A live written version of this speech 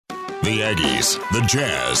The Aggies, the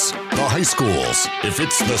Jazz, the high schools. If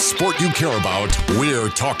it's the sport you care about, we're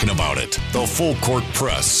talking about it. The Full Court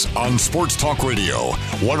Press on Sports Talk Radio,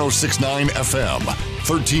 106.9 FM,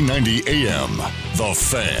 1390 AM. The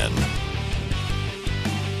Fan.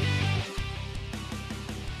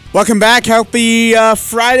 Welcome back. Happy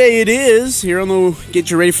Friday it is. Here on the Get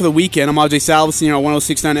You Ready for the Weekend. I'm Ajay Salvesen here on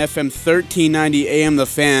 106.9 FM, 1390 AM. The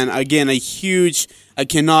Fan. Again, I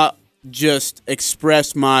cannot just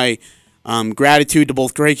express my gratitude to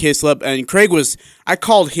both Craig Hislop and Craig. I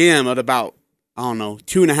called him at about,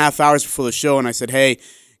 2.5 hours before the show, and I said, hey,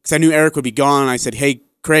 because I knew Eric would be gone, I said, hey,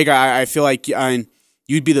 Craig, I feel like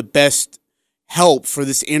you'd be the best help for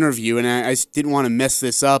this interview, and I just didn't want to mess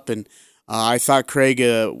this up, and I thought Craig,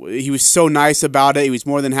 he was so nice about it. He was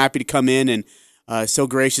more than happy to come in and so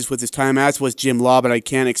gracious with his time, as was Jim Law, but I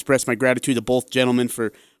can't express my gratitude to both gentlemen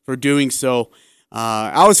for doing so.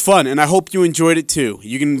 That was fun, and I hope you enjoyed it too.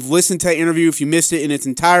 You can listen to that interview if you missed it in its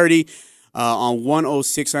entirety on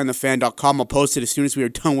 1069thefan.com. I'll post it as soon as we are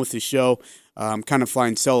done with the show. I'm kind of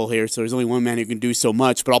flying solo here, so there's only one man who can do so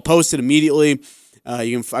much, but I'll post it immediately.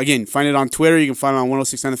 You can, again, find it on Twitter. You can find it on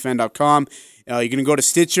 1069thefan.com. You're going to go to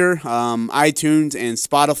Stitcher, iTunes, and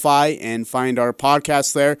Spotify and find our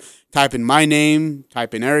podcast there. Type in my name,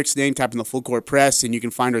 type in Eric's name, type in the Full Court Press, and you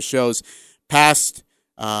can find our shows past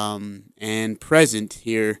and present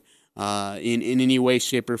here in any way,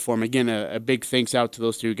 shape, or form. Again, a big thanks out to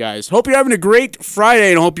those two guys. Hope you're having a great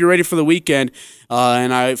Friday, and I hope you're ready for the weekend.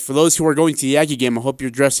 For those who are going to the Aggie game, I hope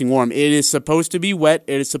you're dressing warm. It is supposed to be wet.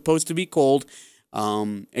 It is supposed to be cold.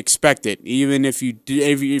 Expect it. Even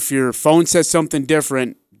if your phone says something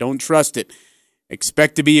different, don't trust it.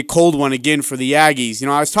 Expect to be a cold one again for the Aggies.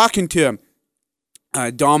 I was talking to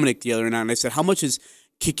Dominic the other night, and I said, how much does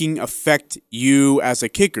kicking affect you as a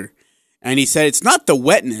kicker? And he said, it's not the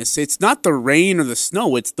wetness, it's not the rain or the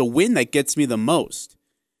snow, it's the wind that gets me the most.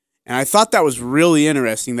 And I thought that was really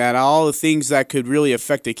interesting, that all the things that could really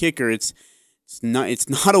affect a kicker, it's not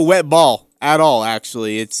a wet ball at all,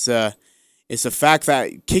 actually. It's the fact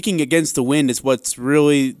that kicking against the wind is what's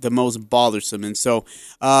really the most bothersome. And so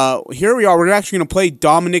here we are. We're actually going to play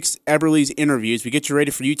Dominic Eberle's interviews. We get you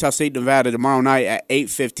ready for Utah State, Nevada tomorrow night at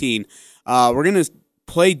 8:15. We're going to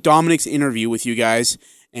play Dominic's interview with you guys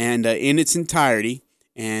and in its entirety,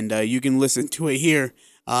 and you can listen to it here.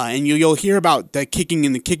 And you'll hear about the kicking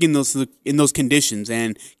in those conditions,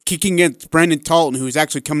 and kicking against Brendan Talton, who is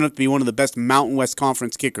actually coming up to be one of the best Mountain West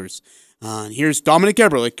Conference kickers. Here's Dominic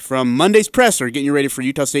Eberle from Monday's Presser, getting you ready for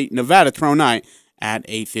Utah State, Nevada tomorrow night at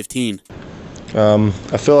 8:15.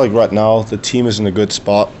 I feel like right now the team is in a good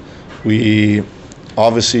spot. We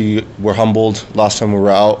obviously were humbled last time we were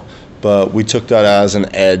out, but we took that as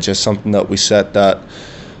an edge, as something that we set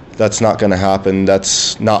that's not going to happen.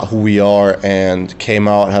 That's not who we are, and came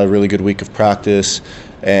out, had a really good week of practice.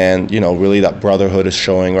 And, really that brotherhood is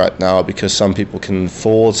showing right now, because some people can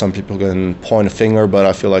fold, some people can point a finger, but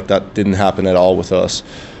I feel like that didn't happen at all with us.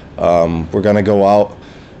 We're going to go out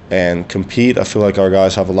and compete. I feel like our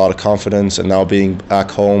guys have a lot of confidence, and now being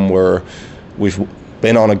back home where we've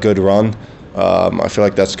been on a good run, I feel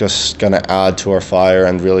like that's just going to add to our fire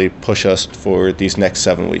and really push us for these next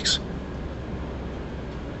 7 weeks.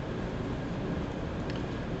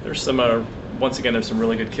 There's once again, there's some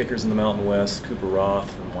really good kickers in the Mountain West. Cooper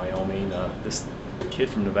Roth from Wyoming. This kid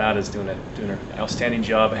from Nevada is doing an outstanding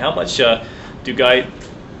job. How much do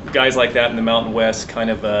guys like that in the Mountain West kind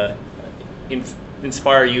of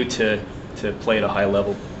inspire you to play at a high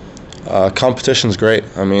level? Competition's great.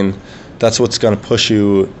 I mean, that's what's going to push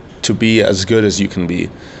you to be as good as you can be.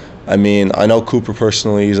 I mean, I know Cooper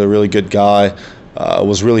personally. He's a really good guy. I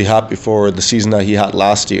was really happy for the season that he had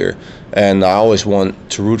last year, and I always want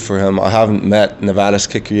to root for him. I haven't met Nevada's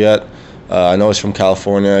kicker yet. I know he's from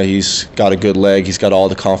California. He's got a good leg. He's got all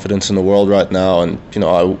the confidence in the world right now, and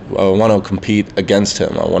I want to compete against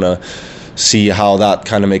him. I want to see how that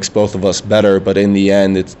kind of makes both of us better, but in the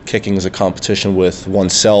end, kicking is a competition with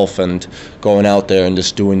oneself and going out there and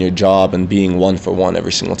just doing your job and being one for one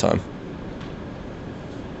every single time.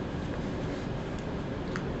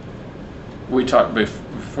 We talked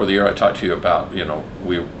before the year. I talked to you about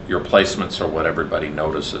your placements are what everybody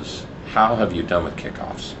notices. How have you done with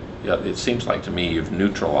kickoffs? Yeah, it seems like to me you've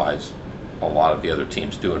neutralized a lot of the other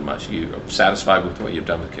teams doing much. You satisfied with what you've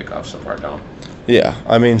done with kickoffs so far, Dom? Yeah,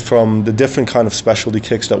 I mean, from the different kind of specialty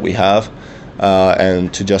kicks that we have,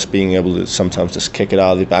 and to just being able to sometimes just kick it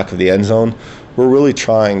out of the back of the end zone, we're really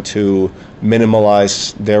trying to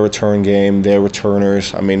minimize their return game, their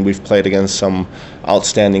returners. I mean, we've played against some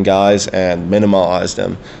outstanding guys and minimize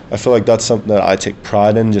them. I feel like that's something that I take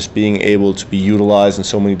pride in, just being able to be utilized in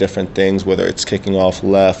so many different things, whether it's kicking off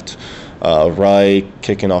left, right,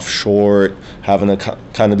 kicking off short, having a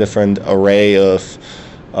kind of different array of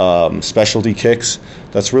specialty kicks.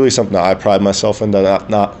 That's really something that I pride myself in, that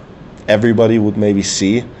not everybody would maybe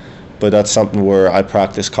see, but that's something where I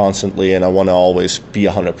practice constantly, and I want to always be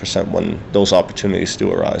 100% when those opportunities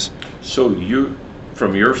do arise. So you,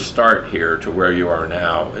 from your start here to where you are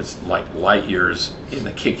now, it's like light years in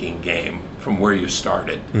the kicking game from where you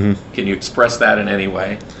started. Mm-hmm. Can you express that in any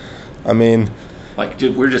way? I mean, like,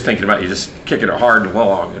 we're just thinking about you just kicking it hard and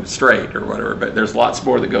long and straight or whatever, but there's lots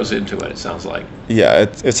more that goes into it, it sounds like. Yeah,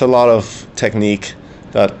 it's a lot of technique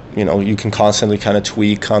that, you know, you can constantly kind of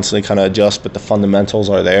tweak, constantly kind of adjust, but the fundamentals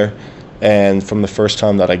are there. And from the first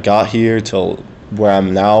time that I got here till where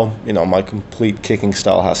I'm now, you know, my complete kicking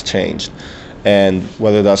style has changed. And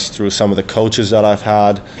whether that's through some of the coaches that I've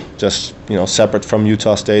had, just, you know, separate from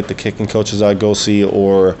Utah State, the kicking coaches I go see,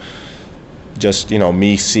 or just, you know,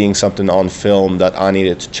 me seeing something on film that I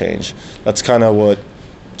needed to change. That's kind of what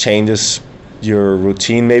changes your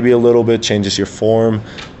routine maybe a little bit, changes your form,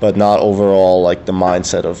 but not overall like the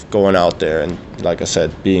mindset of going out there and, like I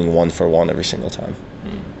said, being 1 for 1 every single time.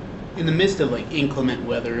 In the midst of like inclement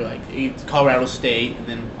weather, like it's Colorado State, and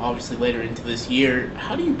then obviously later into this year,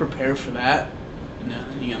 how do you prepare for that? I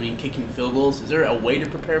mean, kicking field goals, is there a way to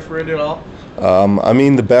prepare for it at all? I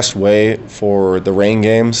mean, the best way for the rain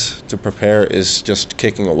games to prepare is just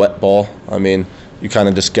kicking a wet ball. I mean, you kind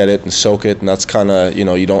of just get it and soak it, and that's kind of, you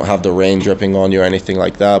know, you don't have the rain dripping on you or anything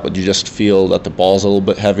like that, but you just feel that the ball's a little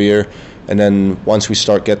bit heavier. And then once we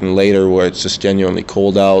start getting later where it's just genuinely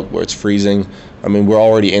cold out, where it's freezing, I mean, we're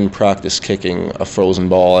already in practice kicking a frozen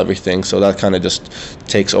ball, everything, so that kind of just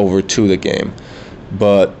takes over to the game.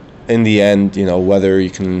 But in the end, you know, whether you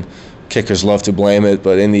can, kickers love to blame it,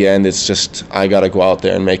 but in the end, it's just I got to go out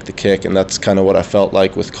there and make the kick, and that's kind of what I felt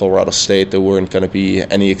like with Colorado State. There weren't going to be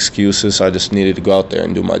any excuses. I just needed to go out there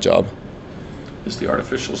and do my job. Is the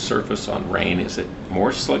artificial surface on rain, is it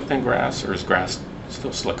more slick than grass, or is grass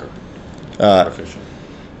still slicker? Artificial,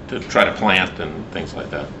 to try to plant and things like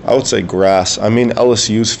that. I would say grass. I mean,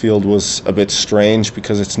 LSU's field was a bit strange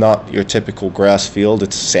because it's not your typical grass field.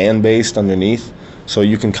 It's sand-based underneath, so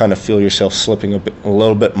you can kind of feel yourself slipping a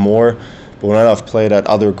little bit more. But when I've played at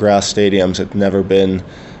other grass stadiums, it's never been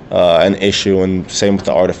an issue, and same with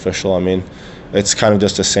the artificial. I mean, it's kind of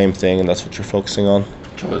just the same thing, and that's what you're focusing on.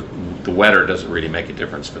 So the wetter doesn't really make a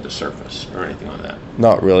difference for the surface or anything like that?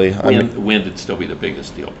 Not really. Wind would still be the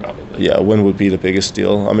biggest deal, probably. Yeah, wind would be the biggest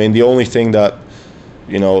deal. I mean, the only thing that,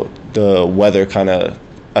 you know, the weather kind of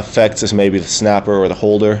affects is maybe the snapper or the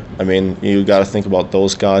holder. I mean, you got to think about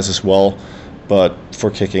those guys as well. But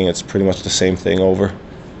for kicking, it's pretty much the same thing over.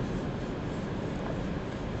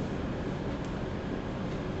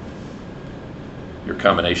 Your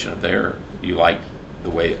combination of there, you like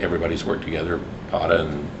the way everybody's worked together, Pata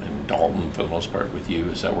and Dalton for the most part with you.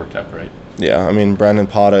 Has that worked out great? Yeah, I mean, Brandon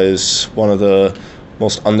Pata is one of the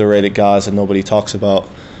most underrated guys that nobody talks about,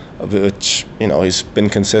 which, you know, he's been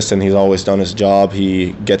consistent. He's always done his job.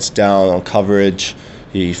 He gets down on coverage.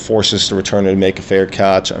 He forces the returner to make a fair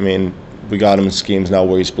catch. I mean, we got him in schemes now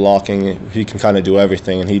where he's blocking. He can kind of do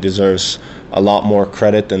everything, and he deserves a lot more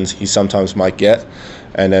credit than he sometimes might get.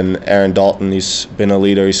 And then Aaron Dalton, he's been a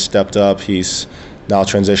leader. He's stepped up. He's now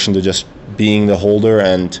transitioned to just being the holder,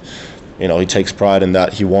 and, you know, he takes pride in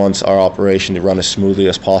that. He wants our operation to run as smoothly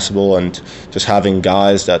as possible, and just having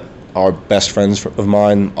guys that are best friends of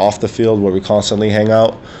mine off the field where we constantly hang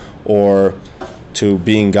out, or to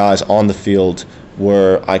being guys on the field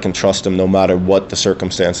where I can trust them no matter what the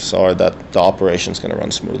circumstances are, that the operation's going to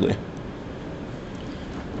run smoothly.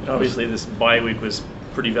 Obviously, this bye week was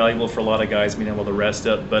pretty valuable for a lot of guys being able to rest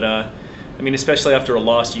up, but I mean, especially after a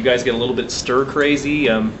loss, you guys get a little bit stir crazy,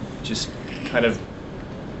 just kind of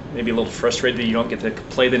maybe a little frustrated that you don't get to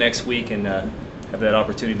play the next week and have that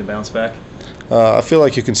opportunity to bounce back? I feel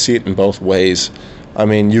like you can see it in both ways. I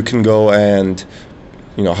mean, you can go and,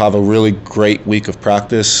 you know, have a really great week of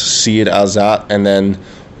practice, see it as that, and then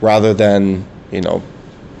rather than, you know,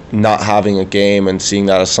 not having a game and seeing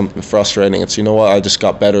that as something frustrating, it's, you know what, I just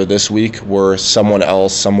got better this week, where someone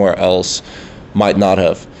else somewhere else might not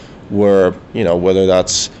have. Where, you know, whether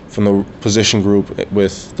that's from the position group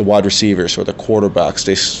with the wide receivers or the quarterbacks,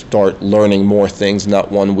 they start learning more things in that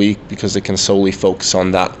 1 week because they can solely focus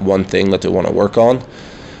on that one thing that they want to work on.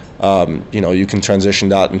 You know, you can transition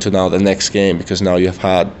that into now the next game because now you've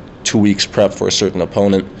had 2 weeks prep for a certain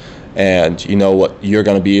opponent, and you know what you're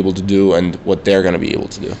going to be able to do and what they're going to be able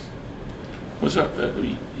to do.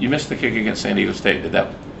 You missed the kick against San Diego State.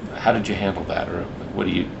 How did you handle that, or what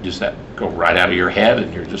do you just that go right out of your head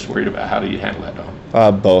and you're just worried about? How do you handle that,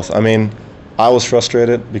 Don? Both. I mean, I was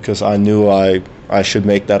frustrated because I knew I should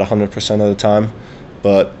make that 100% of the time,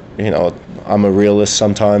 but I'm a realist.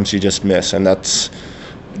 Sometimes you just miss, and that's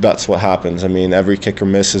what happens. I mean, every kicker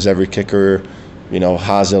misses. Every kicker,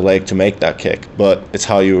 has a leg to make that kick, but it's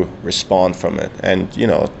how you respond from it. And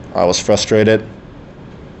I was frustrated,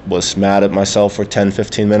 was mad at myself for 10,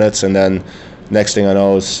 15 minutes, and then next thing I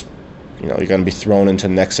know is, you're going to be thrown into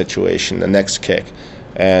the next situation, the next kick,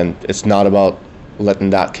 and it's not about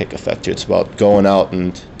letting that kick affect you. It's about going out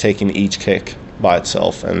and taking each kick by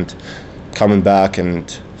itself and coming back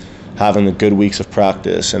and having the good weeks of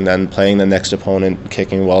practice and then playing the next opponent,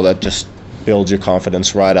 kicking well. That just builds your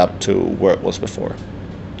confidence right up to where it was before.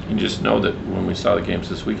 You just know that when we saw the games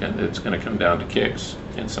this weekend, it's going to come down to kicks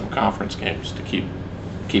in some conference games to keep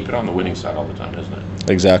it on the winning side all the time, isn't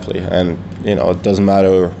it? Exactly. And, it doesn't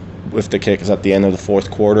matter if the kick is at the end of the fourth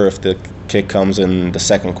quarter, if the kick comes in the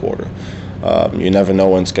second quarter. You never know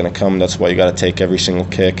when it's going to come. That's why you got to take every single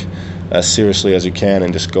kick as seriously as you can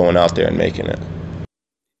and just going out there and making it.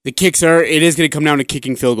 The kicks it is going to come down to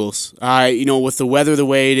kicking field goals. With the weather the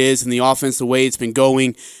way it is and the offense the way it's been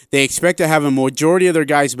going, they expect to have a majority of their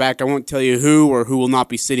guys back. I won't tell you who or who will not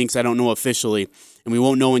be sitting because I don't know officially, and we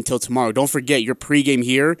won't know until tomorrow. Don't forget your pregame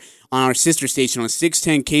here on our sister station on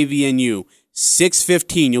 610 KVNU.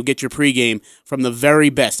 6:15, you'll get your pregame from the very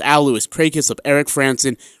best. Al Lewis, Craig Hislop, Eric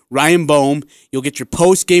Franson, Ryan Boehm. You'll get your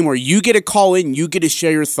postgame where you get to call in, you get to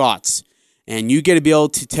share your thoughts, and you get to be able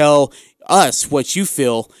to tell us what you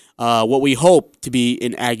feel, what we hope to be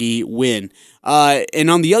an Aggie win. And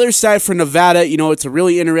on the other side for Nevada, it's a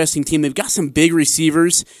really interesting team. They've got some big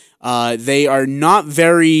receivers. They are not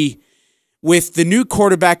very... With the new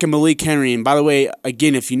quarterback in Malik Henry, and by the way,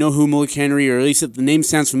 again, if you know who Malik Henry, or at least if the name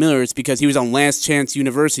sounds familiar, it's because he was on Last Chance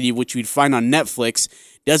University, which you'd find on Netflix.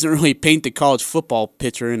 Doesn't really paint the college football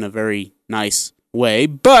picture in a very nice way,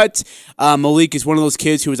 but Malik is one of those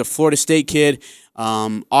kids who was a Florida State kid,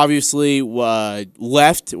 obviously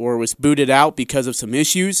left or was booted out because of some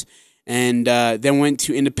issues, and then went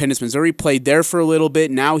to Independence, Missouri, played there for a little bit.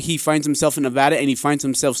 Now he finds himself in Nevada, and he finds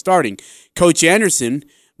himself starting. Coach Anderson,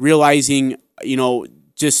 realizing,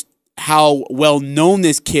 just how well known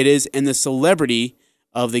this kid is and the celebrity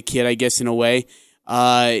of the kid, I guess, in a way,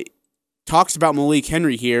 talks about Malik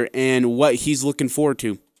Henry here and what he's looking forward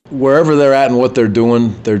to. Wherever they're at and what they're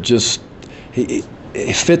doing,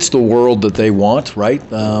 it fits the world that they want, right?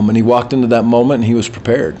 And he walked into that moment and he was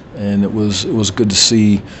prepared, and it was good to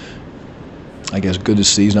see. I guess good to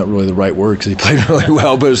see is not really the right word because he played really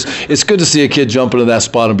well, but it's good to see a kid jump into that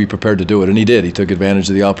spot and be prepared to do it, and he did. He took advantage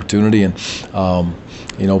of the opportunity and,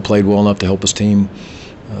 played well enough to help his team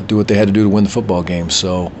do what they had to do to win the football game.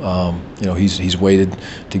 So, he's waited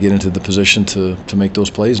to get into the position to make those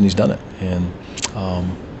plays, and he's done it. And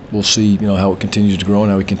we'll see, how it continues to grow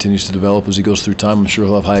and how he continues to develop as he goes through time. I'm sure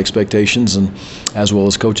he'll have high expectations, and as well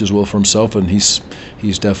as coaches will for himself, and he's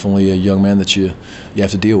definitely a young man that you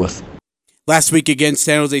have to deal with. Last week against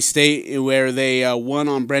San Jose State, where they won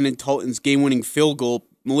on Brandon Talton's game-winning field goal,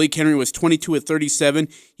 Malik Henry was 22 of 37.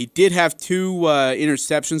 He did have two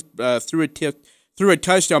interceptions, threw a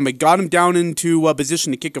touchdown, but got him down into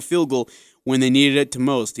position to kick a field goal when they needed it to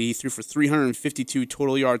most. He threw for 352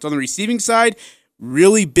 total yards. On the receiving side,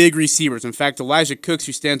 really big receivers. In fact, Elijah Cooks,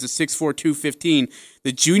 who stands at 6'4", 215,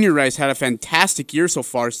 the junior rise, had a fantastic year so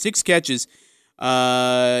far. 6 catches,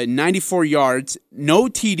 94 yards, no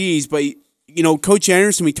TDs, but Coach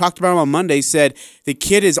Anderson, we talked about him on Monday, said the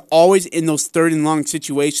kid is always in those third and long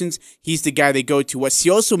situations. He's the guy they go to. What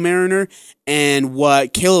Cioso Mariner and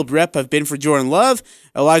what Caleb Rep have been for Jordan Love,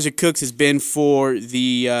 Elijah Cooks has been for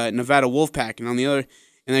the Nevada Wolfpack. And on the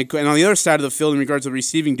other side of the field, in regards to the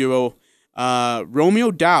receiving duo,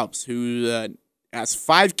 Romeo Doubs, who has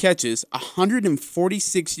 5 catches,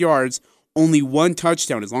 146 yards, only 1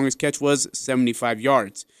 touchdown. His longest catch was 75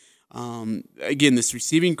 yards. Again, this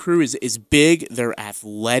receiving crew is big. They're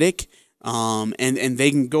athletic, and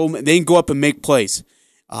they can go up and make plays.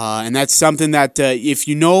 And that's something that if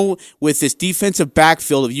with this defensive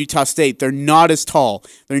backfield of Utah State, they're not as tall.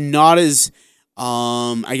 They're not as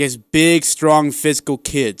big, strong, physical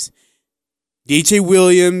kids. DJ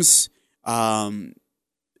Williams, and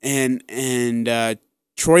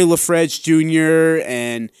Troy LaFredge Jr.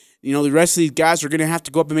 and the rest of these guys are going to have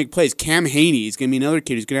to go up and make plays. Cam Haney is going to be another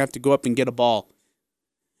kid who's going to have to go up and get a ball.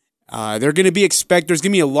 There's going to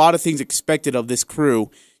be a lot of things expected of this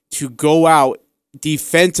crew to go out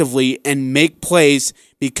defensively and make plays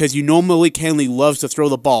because you know Malik Henry loves to throw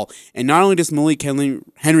the ball. And not only does Malik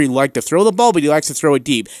Henry like to throw the ball, but he likes to throw it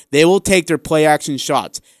deep. They will take their play-action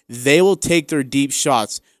shots. They will take their deep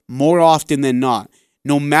shots more often than not,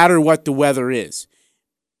 no matter what the weather is.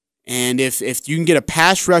 And if you can get a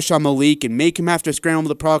pass rush on Malik and make him have to scramble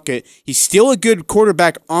the pocket, he's still a good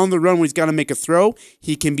quarterback on the run when he's got to make a throw.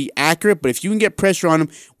 He can be accurate, but if you can get pressure on him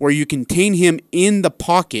where you contain him in the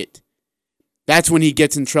pocket, that's when he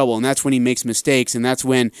gets in trouble, and that's when he makes mistakes, and that's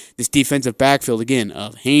when this defensive backfield, again,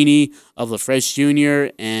 of Haney, of LaFresh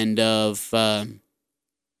Jr., and of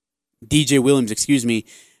DJ Williams,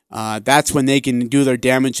 that's when they can do their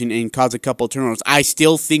damage and cause a couple of turnovers. I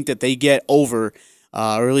still think that they get over,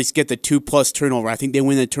 or at least get the 2+ turnover. I think they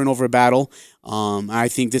win the turnover battle. I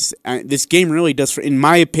think this game really does, in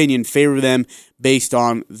my opinion, favor them based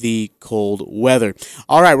on the cold weather.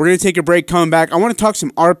 All right, we're going to take a break. Coming back, I want to talk some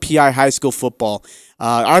RPI high school football.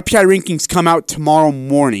 RPI rankings come out tomorrow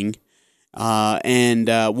morning, and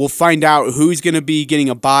we'll find out who's going to be getting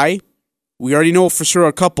a bye. We already know for sure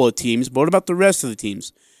a couple of teams, but what about the rest of the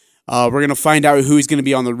teams? We're going to find out who's going to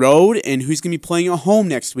be on the road and who's going to be playing at home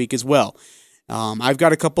next week as well. I've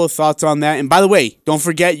got a couple of thoughts on that. And by the way, don't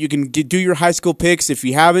forget, you can do your high school picks if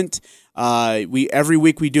you haven't. Every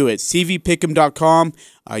week we do it. cvpick'em.com.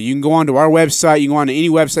 You can go onto our website. You can go on to any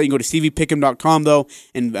website. You can go to cvpick'em.com, though,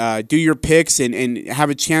 and do your picks and have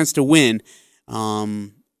a chance to win.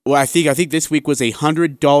 I think this week was a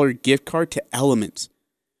 $100 gift card to Elements.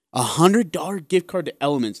 A $100 gift card to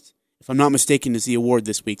Elements, if I'm not mistaken, is the award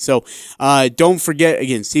this week. So don't forget,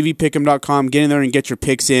 again, cvpick'em.com. Get in there and get your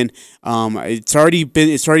picks in. It's already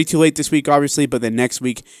too late this week, obviously, but then next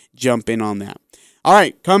week, jump in on that. All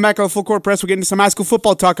right, coming back on the Full Court Press, we'll get into some high school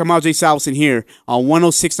football talk. I'm Ajay Salvesen here on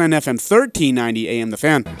 106.9 FM, 1390 AM The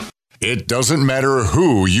Fan. It doesn't matter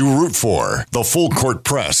who you root for. The Full Court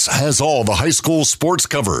Press has all the high school sports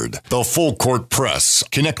covered. The Full Court Press.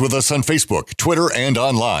 Connect with us on Facebook, Twitter, and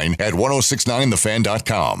online at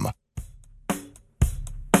 1069thefan.com.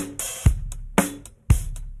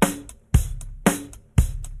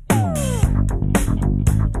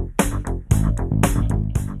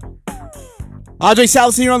 Ajay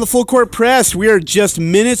Salvesen here on the Full Court Press. We are just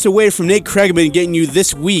minutes away from Nate Kregman getting you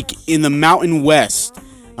This Week in the Mountain West.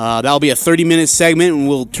 That'll be a 30-minute segment, and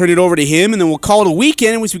we'll turn it over to him, and then we'll call it a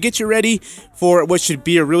weekend in which we get you ready for what should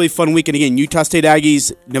be a really fun weekend. Again, Utah State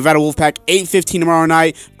Aggies, Nevada Wolfpack, 8:15 tomorrow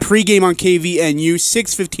night. Pre-game on KVNU,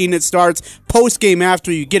 6:15 it starts. Post-game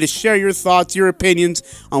after, you get to share your thoughts, your opinions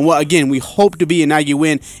on what, again, we hope to be an Aggie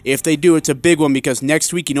win. If they do, it's a big one because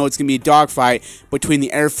next week, it's going to be a dogfight between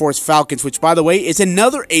the Air Force Falcons, which, by the way, is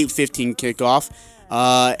another 8:15 kickoff.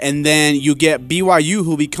 And then you get BYU, who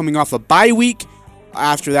will be coming off a bye week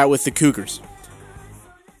after that with the Cougars.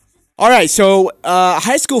 All right, so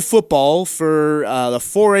high school football for the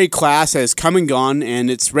 4A class has come and gone, and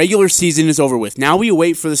its regular season is over with. Now we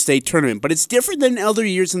wait for the state tournament, but it's different than other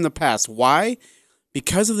years in the past. Why?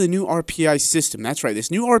 Because of the new RPI system. That's right, this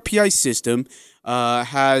new RPI system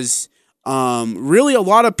has really a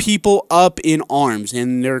lot of people up in arms,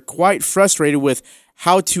 and they're quite frustrated with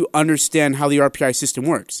how to understand how the RPI system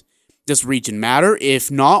works. Does region matter? If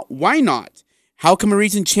not, why not? How come a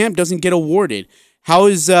region champ doesn't get awarded? How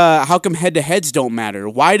come head-to-heads don't matter?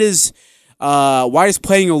 Why does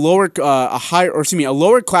playing a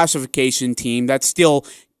lower classification team that's still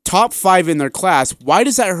top 5 in their class, why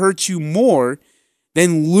does that hurt you more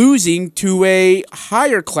than losing to a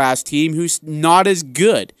higher class team who's not as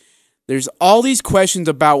good? There's all these questions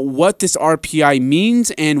about what this RPI means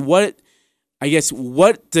and what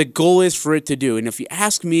the goal is for it to do. And if you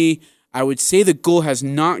ask me, I would say the goal has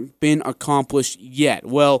not been accomplished yet.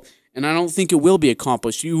 Well, and I don't think it will be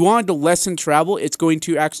accomplished. You want to lessen travel, it's going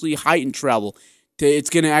to actually heighten travel. It's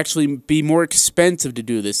going to actually be more expensive to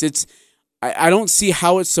do this. I don't see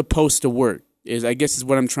how it's supposed to work, is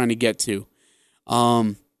what I'm trying to get to.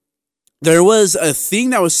 There was a thing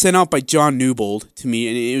that was sent out by John Newbold to me,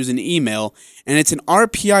 and it was an email, and it's an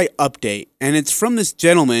RPI update, and it's from this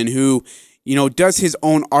gentleman who, does his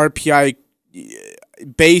own RPI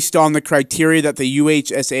based on the criteria that the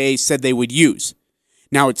UHSAA said they would use.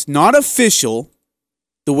 Now, it's not official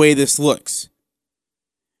the way this looks,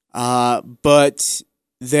 but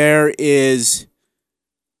there is,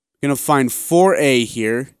 going to find 4A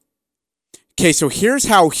here. Okay, so here's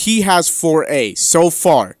how he has 4A so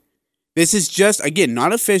far. This is just, again,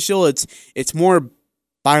 not official. It's more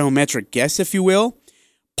biometric guess, if you will.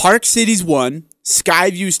 Park City's 1,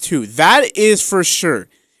 Skyview's 2. That is for sure.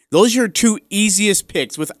 Those are your two easiest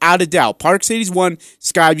picks, without a doubt. Park City's 1,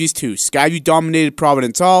 Skyview's 2. Skyview dominated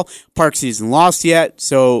Providence Hall. Park City hasn't lost yet.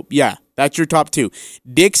 So, yeah, That's your top 2.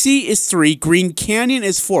 Dixie is 3. Green Canyon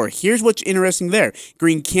is 4. Here's what's interesting there.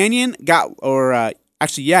 Green Canyon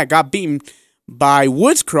got beaten by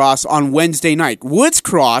Woods Cross on Wednesday night. Woods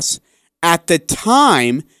Cross, at the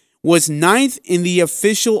time, was 9th in the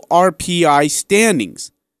official RPI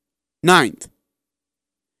standings. 9th.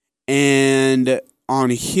 And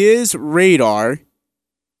on his radar,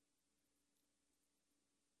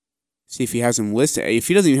 see if he has him listed. If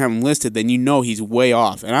he doesn't even have him listed, then you know he's way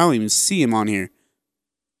off. And I don't even see him on here.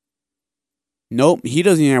 Nope, he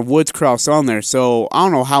doesn't even have Woods Cross on there. So I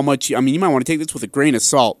don't know how much. You might want to take this with a grain of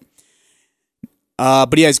salt.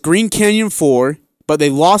 But he has Green Canyon 4, but they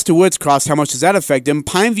lost to Woods Cross. How much does that affect him?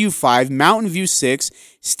 Pineview 5, Mountain View 6,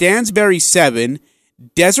 Stansbury 7,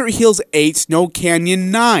 Desert Hills 8, Snow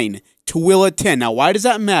Canyon 9, Tooele 10. Now, why does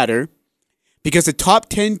that matter? Because the top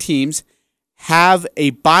 10 teams have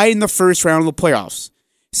a bye in the first round of the playoffs.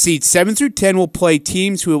 Seeds 7 through 10 will play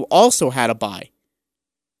teams who have also had a bye.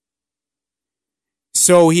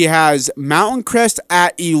 So he has Mountain Crest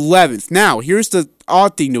at 11th. Now, here's the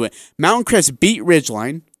odd thing to it. Mountain Crest beat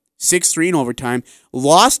Ridgeline 6-3 in overtime,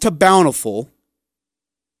 lost to Bountiful,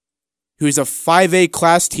 who's a 5A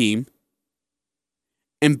class team,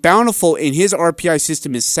 and Bountiful in his RPI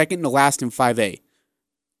system is second to last in 5A.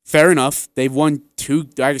 Fair enough. They've won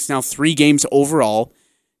 3 games overall.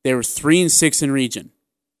 They were 3-6 in region.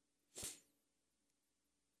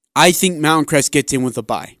 I think Mountain Crest gets in with a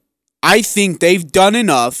bye. I think they've done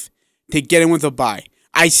enough to get in with a bye.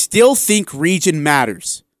 I still think region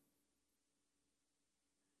matters.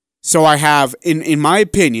 So I have, in my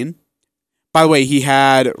opinion, by the way, he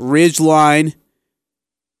had Ridgeline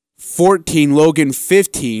 14, Logan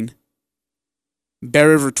 15, Bear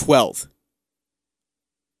River 12.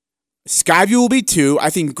 Skyview will be 2. I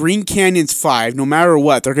think Green Canyon's 5. No matter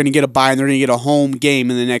what, they're going to get a bye and they're going to get a home game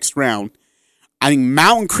in the next round. I think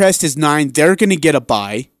Mountain Crest is 9. They're going to get a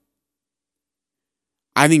bye.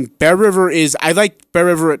 I think Bear River I like Bear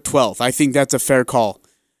River at 12. I think that's a fair call.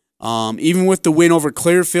 Even with the win over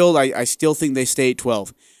Clearfield, I still think they stay at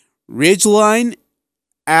 12. Ridgeline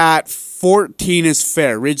at 14 is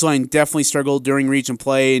fair. Ridgeline definitely struggled during region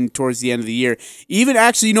play and towards the end of the year. Even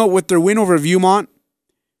actually, with their win over Viewmont,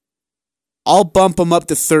 I'll bump them up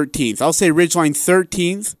to 13th. I'll say Ridgeline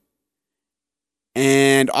 13th,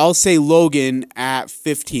 and I'll say Logan at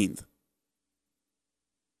 15th.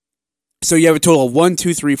 So you have a total of 1,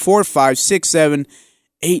 2, 3, 4, 5, 6, 7,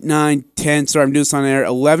 8, 9, 10. Sorry, I'm doing this on air.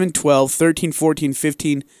 11, 12, 13, 14,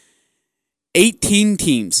 15, 18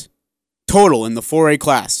 teams total in the 4A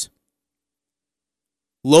class.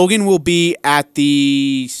 Logan will be at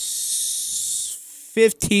the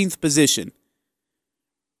 15th position.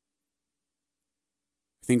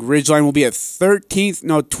 I think Ridgeline will be at 13th.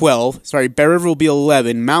 No, 12. Sorry, Bear River will be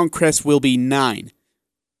 11. Mountain Crest will be 9.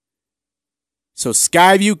 So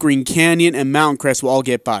Skyview, Green Canyon, and Mountain Crest will all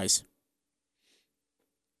get byes.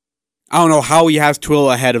 I don't know how he has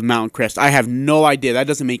Tooele ahead of Mountain Crest. I have no idea. That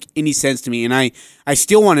doesn't make any sense to me. And I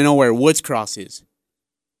still want to know where Woods Cross is.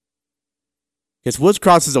 Because Woods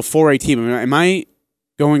Cross is a 4A team. Am I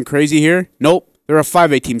going crazy here? Nope. They're a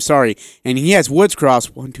 5A team. Sorry. And he has Woods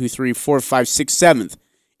Cross 1, 2, 3, 4, 5, 6, 7th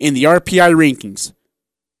in the RPI rankings.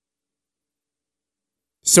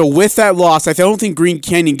 So with that loss, I don't think Green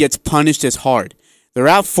Canyon gets punished as hard. They're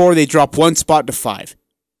at 4. They drop 1 spot to 5.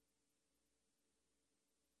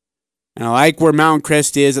 And I like where Mountain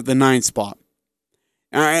Crest is at the 9th spot.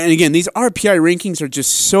 And again, these RPI rankings are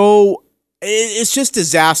just so... It's just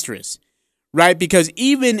disastrous, right? Because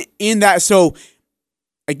even in that... So,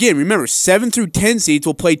 again, remember, 7 through 10 seeds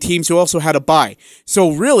will play teams who also had a bye.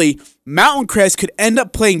 So, really, Mountain Crest could end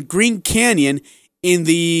up playing Green Canyon in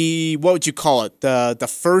the... What would you call it?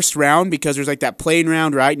 The first round, because there's like that playing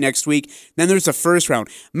round, right, next week. Then there's the first round.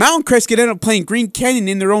 Mountain Crest could end up playing Green Canyon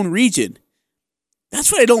in their own region. That's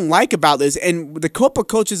what I don't like about this. And the couple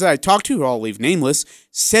coaches that I talked to, who I'll leave nameless,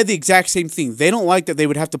 said the exact same thing. They don't like that they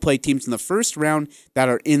would have to play teams in the first round that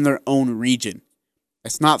are in their own region.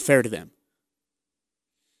 That's not fair to them.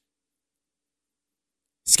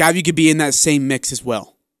 Skyview could be in that same mix as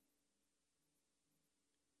well.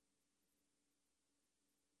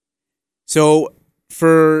 So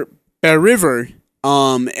for Bear River,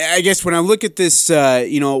 I guess when I look at this,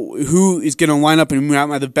 who is going to line up and who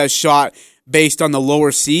have the best shot based on the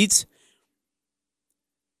lower seeds,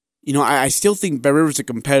 I still think Bear River's a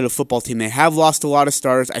competitive football team. They have lost a lot of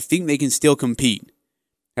stars. I think they can still compete.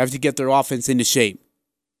 Have to get their offense into shape.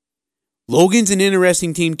 Logan's an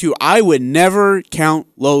interesting team too. I would never count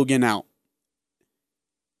Logan out.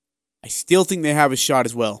 I still think they have a shot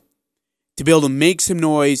as well to be able to make some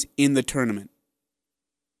noise in the tournament.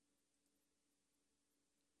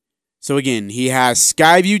 So again, he has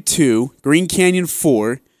Skyview 2, Green Canyon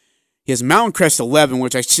 4. He has Mountain Crest 11,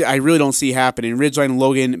 which I really don't see happening. Ridgeline and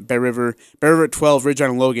Logan, Bear River at 12, Ridgeline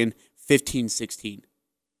and Logan 15, 16.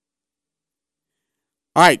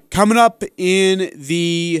 All right, coming up in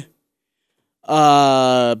the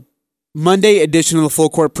Monday edition of the Full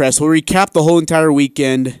Court Press, we'll recap the whole entire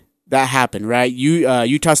weekend that happened, right?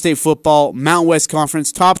 Utah State football, Mountain West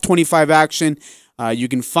Conference, top 25 action. You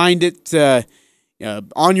can find it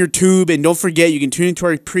on your tube, and don't forget, you can tune into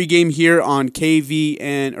our pregame here on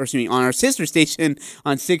on our sister station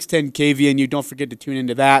on 610 KVNU. Don't forget to tune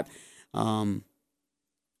into that.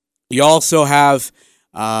 You also have,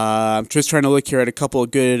 I'm just trying to look here at a couple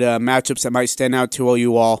of good matchups that might stand out to all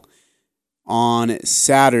you all on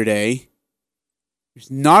Saturday. There's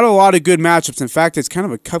not a lot of good matchups. In fact, it's kind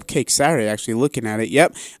of a cupcake Saturday, actually, looking at it.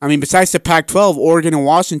 Yep. I mean, besides the Pac-12, Oregon and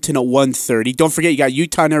Washington at 1:30. Don't forget, you got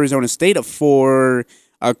Utah and Arizona State at 4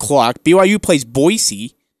 o'clock. BYU plays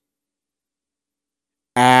Boise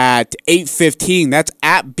at 8:15. That's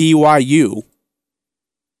at BYU.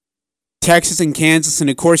 Texas and Kansas, and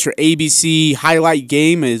of course, your ABC highlight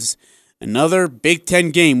game is another Big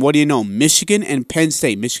Ten game. What do you know? Michigan and Penn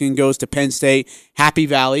State. Michigan goes to Penn State. Happy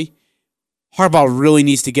Valley. Harbaugh really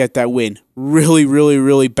needs to get that win. Really, really,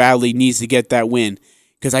 really badly needs to get that win.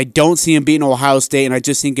 Because I don't see him beating Ohio State, and I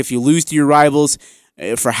just think if you lose to your rivals,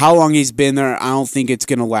 for how long he's been there, I don't think it's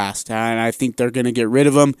going to last. And I think they're going to get rid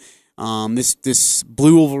of him. This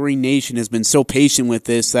Blue Wolverine Nation has been so patient with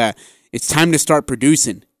this that it's time to start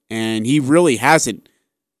producing. And he really hasn't,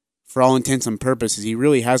 for all intents and purposes. He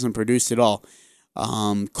really hasn't produced at all.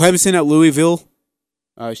 Clemson at Louisville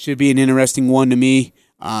should be an interesting one to me.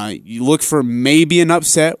 You look for maybe an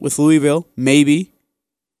upset with Louisville, maybe.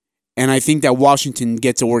 And I think that Washington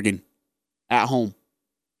gets Oregon at home.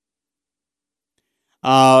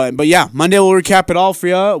 But yeah, Monday we'll recap it all for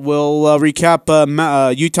you. We'll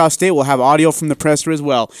recap Utah State. We'll have audio from the presser as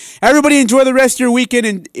well. Everybody enjoy the rest of your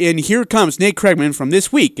weekend, and here comes Nate Craigman from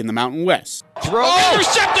This Week in the Mountain West. Throw.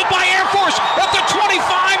 Intercepted by Air Force at the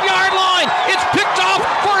 25-yard line. It's picked off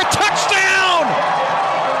for a touchdown.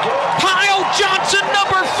 Kyle Johnson,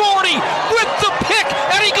 number 40, with the pick,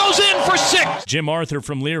 and he goes in for 6. Jim Arthur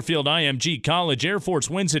from Learfield IMG College. Air Force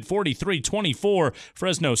wins at 43-24.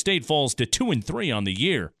 Fresno State falls to 2-3 on the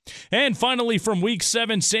year. And finally, from Week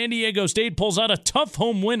 7, San Diego State pulls out a tough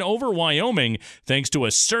home win over Wyoming thanks to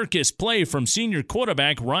a circus play from senior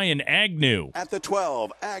quarterback Ryan Agnew. At the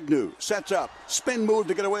 12, Agnew sets up, spin move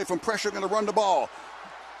to get away from pressure, going to run the ball.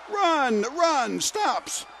 Run,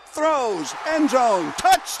 stops, throws, end zone,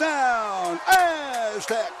 touchdown,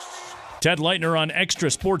 Aztecs. Ted Leitner on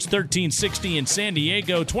Extra Sports 1360 in San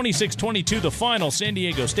Diego, 26-22 the final, San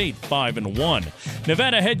Diego State 5-1.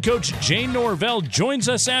 Nevada head coach Jay Norvell joins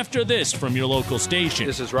us after this from your local station.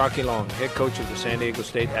 This is Rocky Long, head coach of the San Diego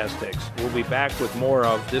State Aztecs. We'll be back with more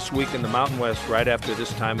of This Week in the Mountain West right after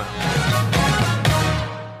this timeout.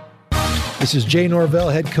 This is Jay Norvell,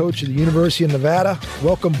 head coach of the University of Nevada.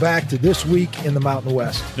 Welcome back to This Week in the Mountain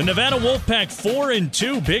West. The Nevada Wolfpack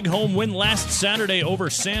 4-2, big home win last Saturday over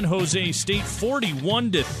San Jose State,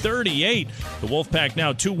 41-38. The Wolfpack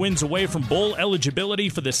now 2 wins away from bowl eligibility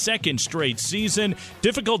for the second straight season.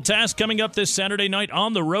 Difficult task coming up this Saturday night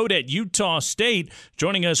on the road at Utah State.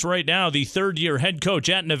 Joining us right now, the third-year head coach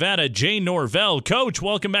at Nevada, Jay Norvell. Coach,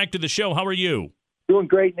 welcome back to the show. How are you? Doing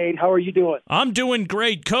great, Nate. How are you doing? I'm doing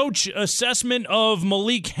great. Coach, assessment of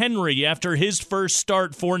Malik Henry after his first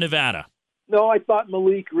start for Nevada. No, I thought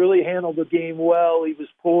Malik really handled the game well. He was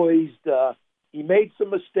poised. He made some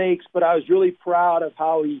mistakes, but I was really proud of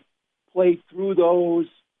how he played through those,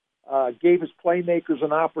 gave his playmakers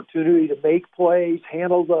an opportunity to make plays,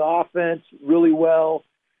 handled the offense really well.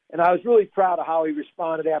 And I was really proud of how he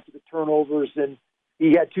responded after the turnovers, and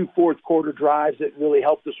he had 2 fourth-quarter drives that really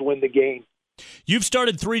helped us win the game. You've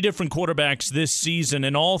started 3 different quarterbacks this season,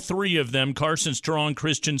 and all 3 of them, Carson Strong,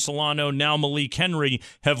 Christian Solano, now Malik Henry,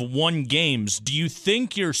 have won games. Do you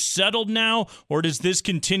think you're settled now, or does this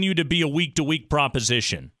continue to be a week-to-week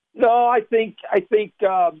proposition? No, I think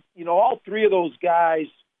all 3 of those guys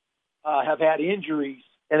have had injuries.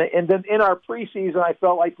 And then in our preseason, I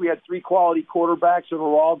felt like we had 3 quality quarterbacks that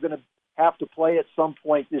were all going to have to play at some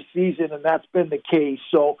point this season, and that's been the case.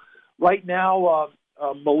 So right now,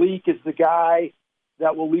 Malik is the guy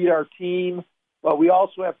that will lead our team, but we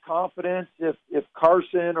also have confidence if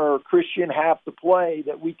Carson or Christian have to play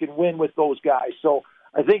that we can win with those guys. So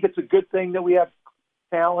I think it's a good thing that we have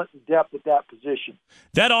talent and depth at that position.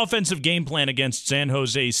 That offensive game plan against San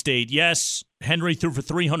Jose State, yes, Henry threw for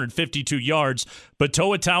 352 yards, but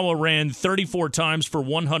Toa ran 34 times for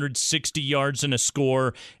 160 yards and a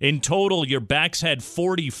score. In total, your backs had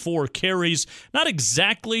 44 carries. Not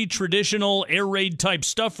exactly traditional air raid type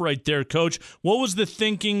stuff right there, Coach. What was the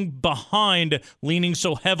thinking behind leaning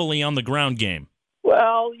so heavily on the ground game?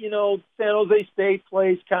 Well, San Jose State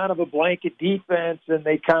plays kind of a blanket defense, and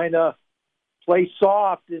they kind of play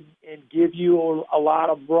soft and give you a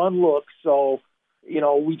lot of run looks. So,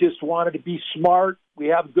 we just wanted to be smart. We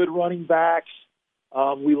have good running backs.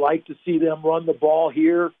 We like to see them run the ball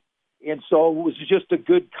here. And so it was just a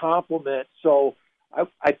good compliment. So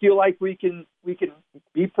I feel like we can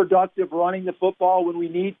be productive running the football when we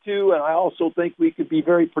need to, and I also think we could be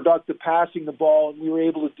very productive passing the ball, and we were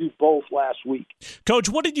able to do both last week. Coach,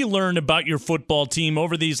 what did you learn about your football team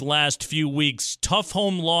over these last few weeks? Tough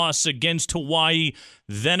home loss against Hawaii,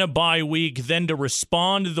 then a bye week, then to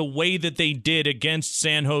respond the way that they did against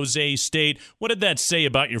San Jose State. What did that say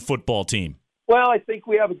about your football team? Well, I think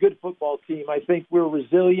we have a good football team. I think we're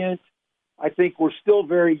resilient. I think we're still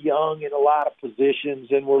very young in a lot of positions,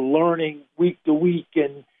 and we're learning week to week.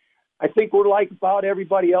 And I think we're like about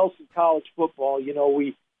everybody else in college football.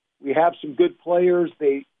 We have some good players.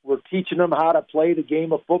 We're teaching them how to play the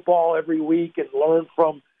game of football every week and learn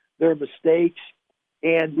from their mistakes.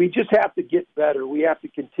 And we just have to get better. We have to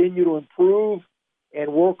continue to improve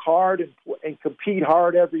and work hard and compete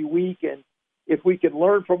hard every week. And if we can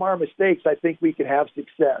learn from our mistakes, I think we can have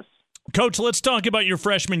success. Coach, let's talk about your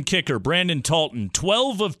freshman kicker, Brandon Talton.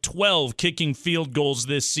 12 of 12 kicking field goals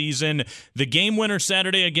this season. The game winner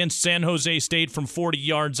Saturday against San Jose State from 40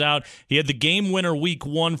 yards out. He had the game winner week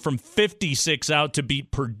 1 from 56 out to beat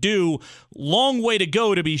Purdue. Long way to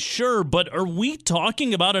go, to be sure, but are we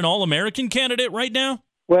talking about an All-American candidate right now?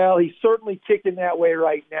 Well, he's certainly kicking that way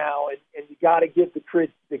right now, and you got to give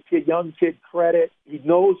the young kid credit. He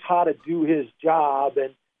knows how to do his job,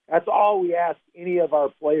 and that's all we ask any of our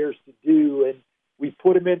players to do. And we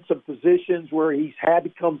put him in some positions where he's had to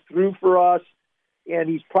come through for us, and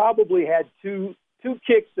he's probably had two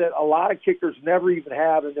kicks that a lot of kickers never even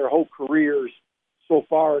have in their whole careers so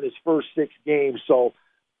far in his first 6 games. So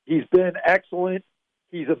he's been excellent.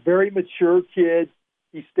 He's a very mature kid.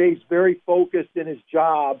 He stays very focused in his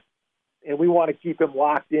job, and we want to keep him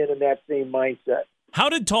locked in that same mindset. How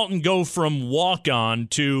did Talton go from walk-on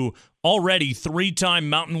to already 3-time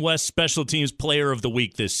Mountain West Special Teams Player of the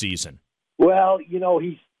Week this season? Well,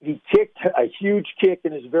 he kicked a huge kick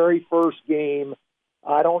in his very first game.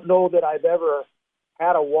 I don't know that I've ever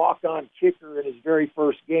had a walk-on kicker in his very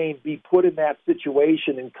first game be put in that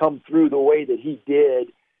situation and come through the way that he did.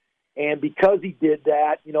 And because he did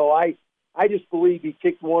that, I just believe he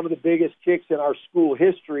kicked one of the biggest kicks in our school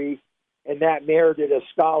history, and that merited a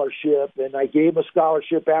scholarship. And I gave him a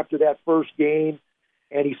scholarship after that first game,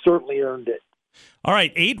 and he certainly earned it. All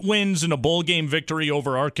right, 8 wins and a bowl game victory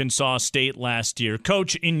over Arkansas State last year.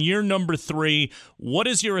 Coach, in year number 3, what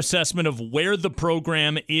is your assessment of where the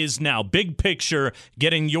program is now? Big picture,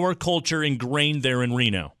 getting your culture ingrained there in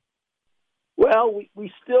Reno. Well,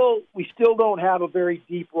 we still don't have a very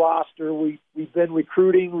deep roster. We've been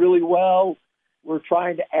recruiting really well. We're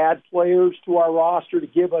trying to add players to our roster to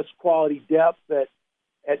give us quality depth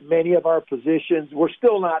at many of our positions. We're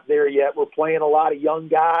still not there yet. We're playing a lot of young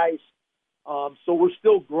guys, so we're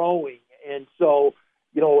still growing. And so,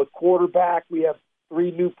 at quarterback, we have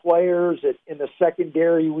 3 new players. In the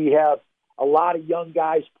secondary, we have a lot of young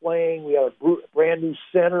guys playing. We have a brand new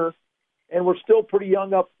center, and we're still pretty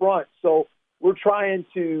young up front. So we're trying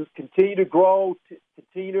to continue to grow, to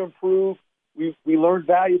continue to improve. We learn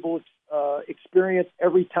valuable experience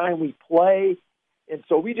every time we play. And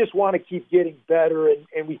so we just want to keep getting better,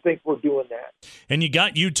 and we think we're doing that. And you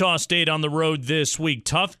got Utah State on the road this week.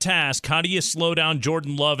 Tough task. How do you slow down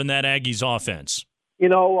Jordan Love and that Aggies offense?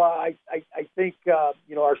 I think,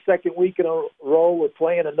 our second week in a row, we're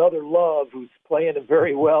playing another Love who's playing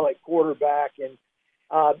very well at quarterback. And,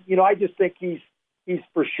 I just think he's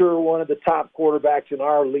for sure one of the top quarterbacks in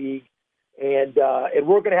our league. And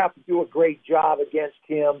we're going to have to do a great job against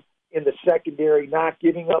him in the secondary, not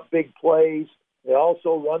giving up big plays. They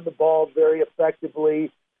also run the ball very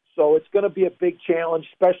effectively. So it's going to be a big challenge,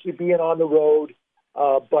 especially being on the road.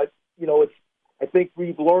 But I think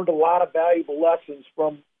we've learned a lot of valuable lessons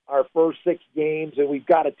from our first 6 games, and we've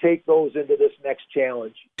got to take those into this next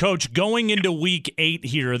challenge. Coach, going into week 8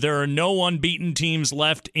 here, there are no unbeaten teams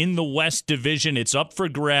left in the West Division. It's up for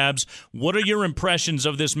grabs. What are your impressions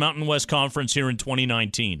of this Mountain West Conference here in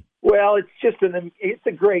 2019? Well, it's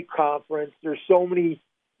a great conference. There's so many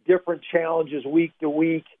different challenges week to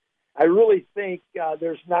week. I really think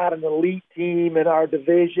there's not an elite team in our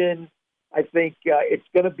division. I think it's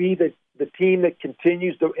going to be the team that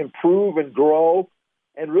continues to improve and grow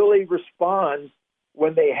and really responds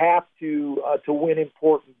when they have to win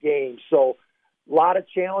important games. So a lot of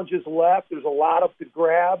challenges left. There's a lot up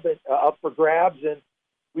for grabs, and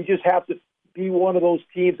we just have to be one of those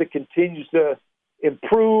teams that continues to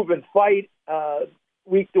improve and fight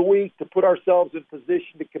week to week to put ourselves in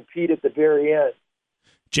position to compete at the very end.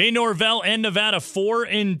 Jay Norvell and Nevada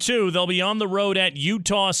 4-2. They'll be on the road at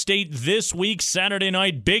Utah State this week, Saturday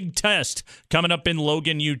night. Big test coming up in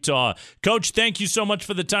Logan, Utah. Coach, thank you so much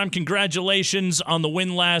for the time. Congratulations on the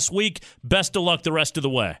win last week. Best of luck the rest of the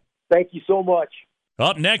way. Thank you so much.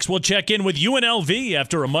 Up next, we'll check in with UNLV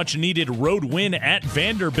after a much-needed road win at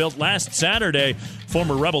Vanderbilt last Saturday.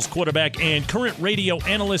 Former Rebels quarterback and current radio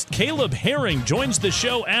analyst Caleb Herring joins the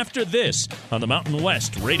show after this on the Mountain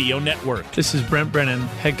West Radio Network. This is Brent Brennan,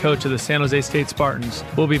 head coach of the San Jose State Spartans.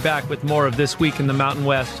 We'll be back with more of This Week in the Mountain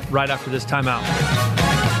West right after this timeout.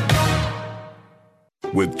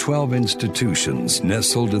 With 12 institutions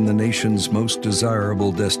nestled in the nation's most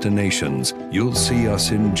desirable destinations, you'll see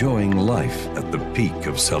us enjoying life at the peak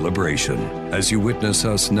of celebration. As you witness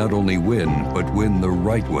us not only win, but win the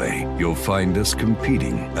right way, you'll find us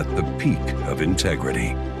competing at the peak of integrity.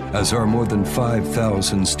 As our more than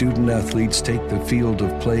 5,000 student athletes take the field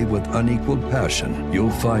of play with unequaled passion,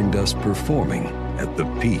 you'll find us performing at the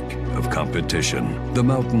peak of competition. The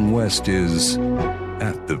Mountain West is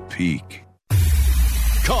at the peak.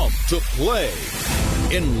 Come to play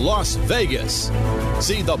in Las Vegas.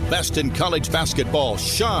 See the best in college basketball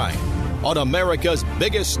shine on America's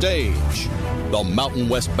biggest stage. The Mountain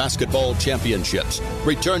West Basketball Championships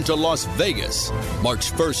return to Las Vegas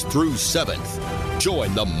March 1st through 7th.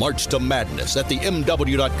 Join the March to Madness at the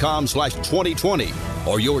MW.com/2020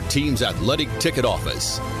 or your team's athletic ticket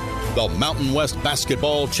office. The Mountain West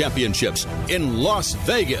Basketball Championships in Las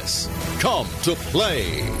Vegas. Come to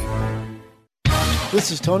play. This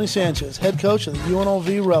is Tony Sanchez, head coach of the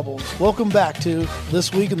UNLV Rebels. Welcome back to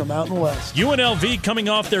This Week in the Mountain West. UNLV coming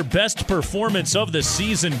off their best performance of the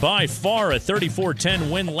season by far, a 34-10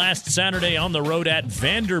 win last Saturday on the road at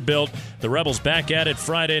Vanderbilt. The Rebels back at it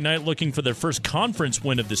Friday night looking for their first conference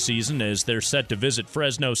win of the season as they're set to visit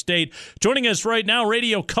Fresno State. Joining us right now,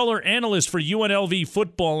 radio color analyst for UNLV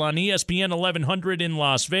football on ESPN 1100 in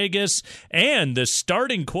Las Vegas, and the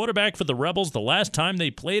starting quarterback for the Rebels the last time they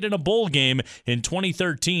played in a bowl game in 2013.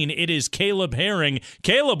 It is Caleb Herring.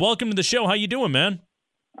 Caleb, welcome to the show. How you doing, man?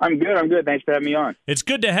 I'm good. Thanks for having me on. It's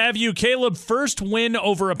good to have you. Caleb, first win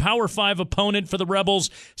over a Power 5 opponent for the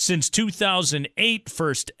Rebels since 2008.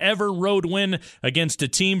 First ever road win against a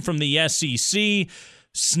team from the SEC.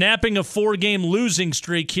 Snapping a 4-game losing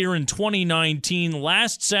streak here in 2019.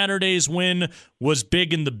 Last Saturday's win was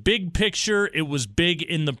big in the big picture. It was big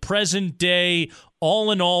in the present day.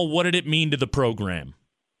 All in all, what did it mean to the program?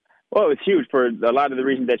 Well, it's huge for a lot of the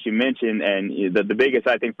reasons that you mentioned, and the biggest,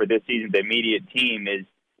 I think, for this season, the immediate team is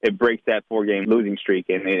it breaks that 4-game losing streak,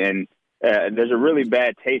 and there's a really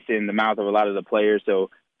bad taste in the mouth of a lot of the players. So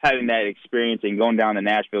having that experience and going down to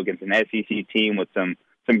Nashville against an SEC team with some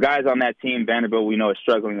guys on that team, Vanderbilt we know is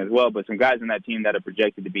struggling as well, but some guys on that team that are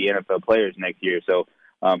projected to be NFL players next year. So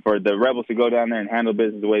for the Rebels to go down there and handle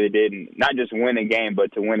business the way they did, and not just win a game,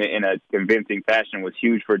 but to win it in a convincing fashion was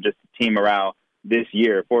huge for just the team morale this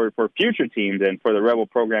year. For future teams and for the Rebel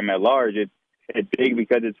program at large, it's big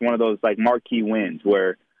because it's one of those like marquee wins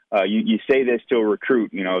where you say this to a recruit,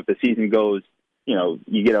 if the season goes,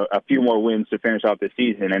 you get a few more wins to finish off the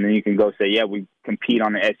season, and then you can go say, yeah, we compete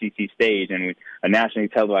on the SEC stage and a nationally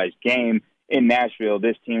televised game in Nashville.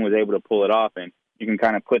 This team was able to pull it off, and you can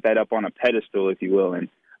kind of put that up on a pedestal, if you will. And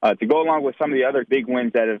to go along with some of the other big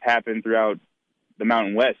wins that have happened throughout the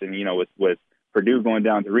Mountain West, and with Purdue going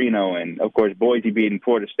down to Reno, and of course Boise beating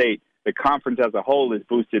Florida State, the conference as a whole is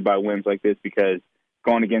boosted by wins like this, because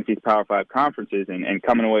going against these Power 5 conferences and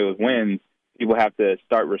coming away with wins, people have to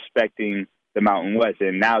start respecting the Mountain West.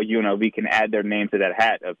 And now UNLV can add their name to that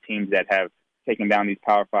hat of teams that have taken down these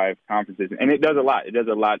Power 5 conferences. And it does a lot. It does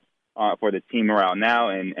a lot for the team morale now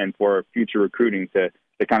and for future recruiting to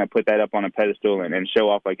kind of put that up on a pedestal and show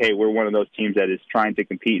off like, hey, we're one of those teams that is trying to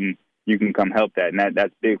compete, and you can come help that. And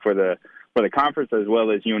that's big for the conference as well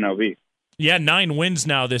as UNLV. Yeah, 9 wins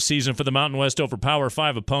now this season for the Mountain West over Power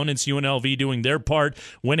 5 opponents. UNLV doing their part,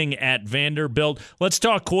 winning at Vanderbilt. Let's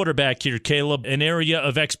talk quarterback here, Caleb, an area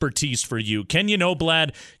of expertise for you. Kenyon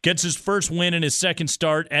Oblad gets his first win in his second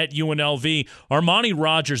start at UNLV. Armani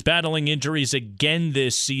Rogers battling injuries again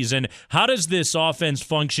this season. How does this offense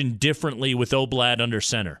function differently with Oblad under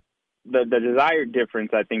center? the desired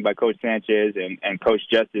difference, I think, by Coach Sanchez and Coach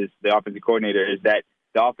Justice, the offensive coordinator, is that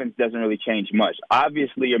the offense doesn't really change much.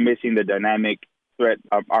 Obviously, you're missing the dynamic threat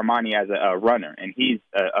of Armani as a runner, and he's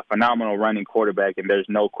a phenomenal running quarterback, and there's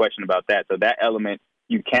no question about that. So that element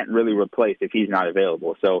you can't really replace if he's not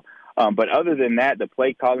available. So, but other than that, the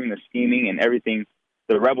play calling, the scheming, and everything,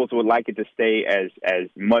 the Rebels would like it to stay as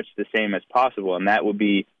much the same as possible, and that would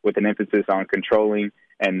be with an emphasis on controlling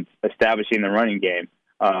and establishing the running game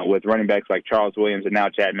with running backs like Charles Williams and now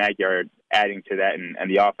Chad Magyar adding to that,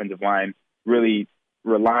 and the offensive line really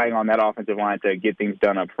relying on that offensive line to get things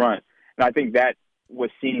done up front. And I think that was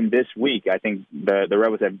seen this week. I think the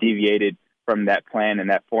Rebels have deviated from that plan and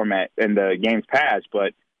that format in the games past,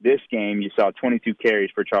 but this game you saw 22 carries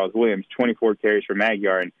for Charles Williams, 24 carries for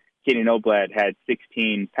Magyar, and Kenny Oblad had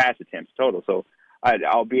 16 pass attempts total. So,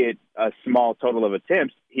 albeit a small total of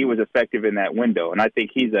attempts, he was effective in that window. And I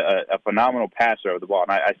think he's a phenomenal passer of the ball.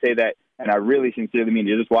 And I say that, and I really sincerely mean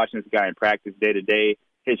it. Just watching this guy in practice day to day,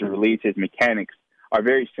 his release, his mechanics are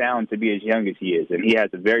very sound to be as young as he is. And he has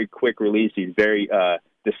a very quick release. He's very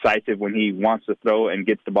decisive when he wants to throw and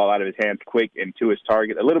gets the ball out of his hands quick and to his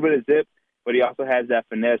target. A little bit of zip, but he also has that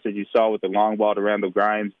finesse, as you saw with the long ball to Randall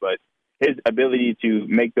Grimes. But his ability to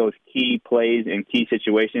make those key plays in key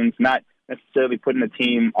situations, not necessarily putting the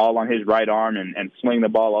team all on his right arm and swing the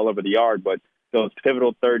ball all over the yard, but those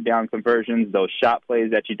pivotal third down conversions, those shot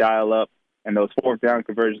plays that you dial up, and those fourth down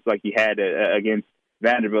conversions like he had against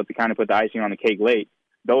Vanderbilt to kind of put the icing on the cake late.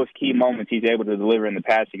 Those key moments he's able to deliver in the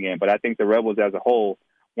passing game. But I think the Rebels as a whole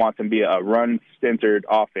want to be a run-centered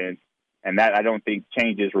offense, and that I don't think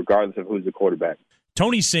changes regardless of who's the quarterback.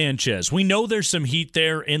 Tony Sanchez, we know there's some heat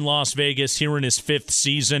there in Las Vegas here in his 5th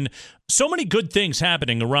season. So many good things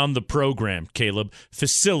happening around the program, Caleb.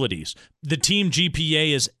 Facilities. The team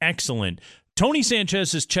GPA is excellent. Tony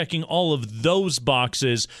Sanchez is checking all of those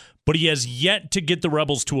boxes, but he has yet to get the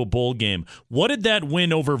Rebels to a bowl game. What did that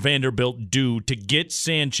win over Vanderbilt do to get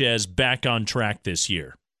Sanchez back on track this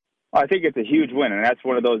year? I think it's a huge win, and that's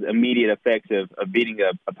one of those immediate effects of beating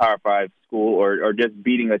a Power 5 school or just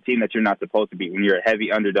beating a team that you're not supposed to beat. When you're a heavy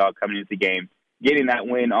underdog coming into the game, getting that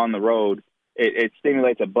win on the road, it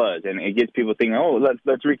stimulates a buzz, and it gets people thinking, oh,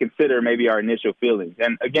 let's reconsider maybe our initial feelings.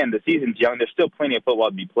 And, again, the season's young. There's still plenty of football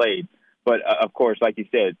to be played. But, of course, like you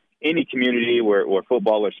said, any community where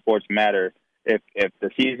football or sports matter, if the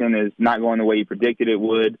season is not going the way you predicted it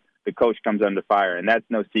would, the coach comes under fire. And that's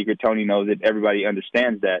no secret. Tony knows it. Everybody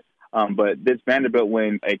understands that. But this Vanderbilt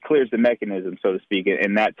win, it clears the mechanism, so to speak,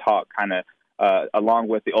 and that talk kind of, along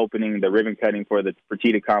with the opening, the ribbon cutting for the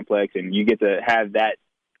Fertitta complex, and you get to have that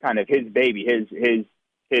kind of his baby,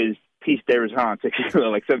 his piece de resistance,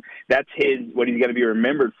 like that's what he's going to be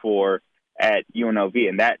remembered for at UNLV,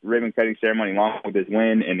 and that ribbon cutting ceremony, along with his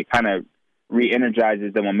win, and it kind of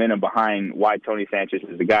re-energizes the momentum behind why Tony Sanchez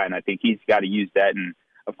is the guy, and I think he's got to use that, and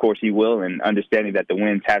of course he will, and understanding that the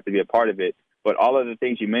wins have to be a part of it. But all of the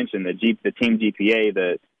things you mentioned, the team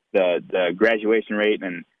GPA, the graduation rate,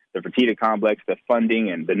 and the Fertitta complex, the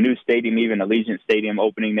funding, and the new stadium, even Allegiant Stadium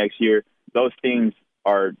opening next year, those things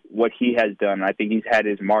are what he has done. I think he's had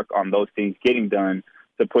his mark on those things getting done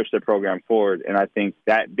to push the program forward. And I think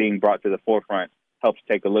that being brought to the forefront helps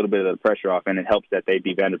take a little bit of the pressure off, and it helps that they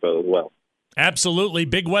beat Vanderbilt as well. Absolutely.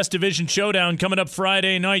 Big West Division showdown coming up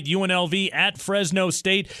Friday night. UNLV at Fresno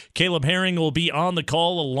State. Caleb Herring will be on the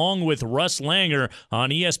call along with Russ Langer on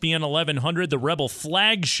ESPN 1100, the Rebel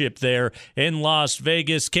flagship there in Las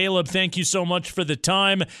Vegas. Caleb, thank you so much for the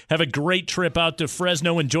time. Have a great trip out to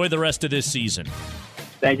Fresno. Enjoy the rest of this season.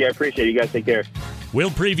 Thank you. I appreciate it. You guys take care.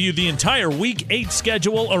 We'll preview the entire Week 8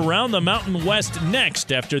 schedule around the Mountain West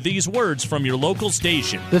next after these words from your local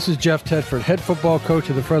station. This is Jeff Tedford, head football coach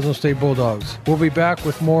of the Fresno State Bulldogs. We'll be back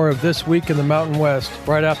with more of This Week in the Mountain West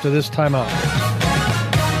right after this timeout.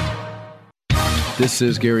 This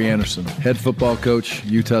is Gary Anderson, head football coach,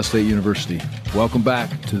 Utah State University. Welcome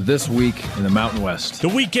back to This Week in the Mountain West. The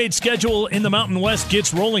Week 8 schedule in the Mountain West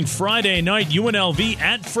gets rolling Friday night. UNLV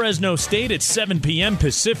at Fresno State at 7 p.m.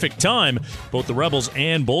 Pacific time. Both the Rebels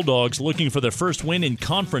and Bulldogs looking for their first win in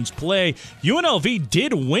conference play. UNLV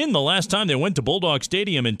did win the last time they went to Bulldog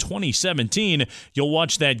Stadium in 2017. You'll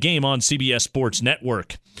watch that game on CBS Sports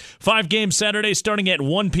Network. 5 games Saturday starting at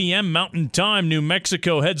 1 p.m. Mountain Time. New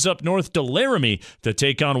Mexico heads up north to Laramie to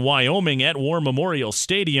take on Wyoming at War Memorial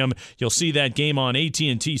Stadium. You'll see that game game on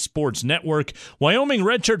AT&T Sports Network. Wyoming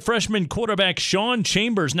redshirt freshman quarterback Sean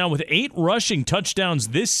Chambers now with 8 rushing touchdowns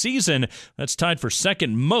this season. That's tied for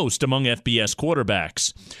second most among FBS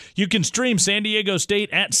quarterbacks. You can stream San Diego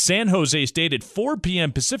State at San Jose State at 4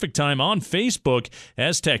 p.m. Pacific time on Facebook.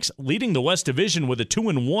 Aztecs leading the West Division with a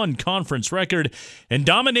 2-1 conference record and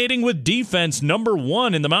dominating with defense, number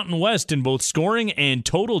 1 in the Mountain West in both scoring and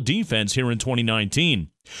total defense here in 2019.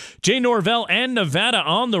 Jay Norvell and Nevada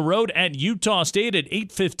on the road at Utah State at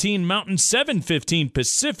 8:15 Mountain, 7:15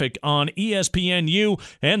 Pacific on ESPNU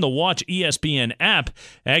and the Watch ESPN app.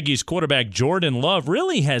 Aggies quarterback Jordan Love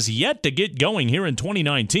really has yet to get going here in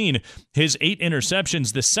 2019. His 8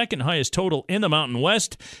 interceptions, the second highest total in the Mountain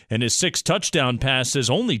West, and his 6 touchdown passes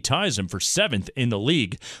only ties him for 7th in the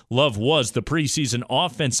league. Love was the preseason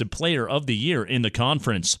Offensive Player of the Year in the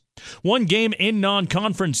conference. One game in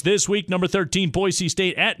non-conference this week, number 13 Boise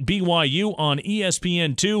State at BYU on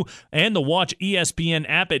ESPN2 and the Watch ESPN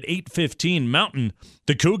app at 8:15 Mountain.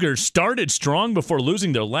 The Cougars started strong before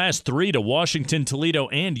losing their last 3 to Washington, Toledo,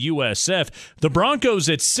 and USF. The Broncos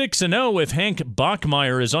at 6-0 if Hank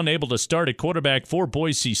Bachmeier is unable to start at quarterback for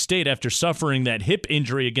Boise State after suffering that hip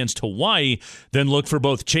injury against Hawaii. Then look for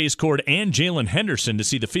both Chase Cord and Jalen Henderson to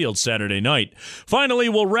see the field Saturday night. Finally,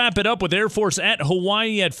 we'll wrap it up with Air Force at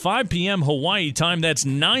Hawaii at 5 p.m. Hawaii time. That's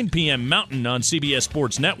 9 p.m. Mountain on CBS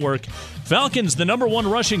Sports Network. Falcons, the number 1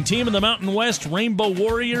 rushing team in the Mountain West. Rainbow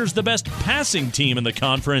Warriors, the best passing team in the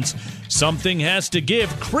conference. Something has to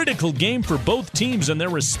give. Critical game for both teams in their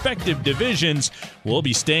respective divisions. We'll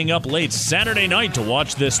be staying up late Saturday night to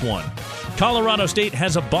watch this one. Colorado State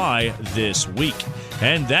has a bye this week.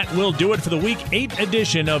 And that will do it for the Week 8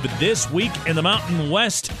 edition of This Week in the Mountain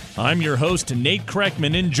West. I'm your host, Nate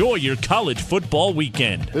Kreckman. Enjoy your college football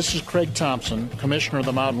weekend. This is Craig Thompson, Commissioner of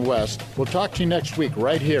the Mountain West. We'll talk to you next week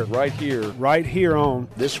right here. Right here on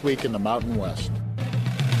This Week in the Mountain West.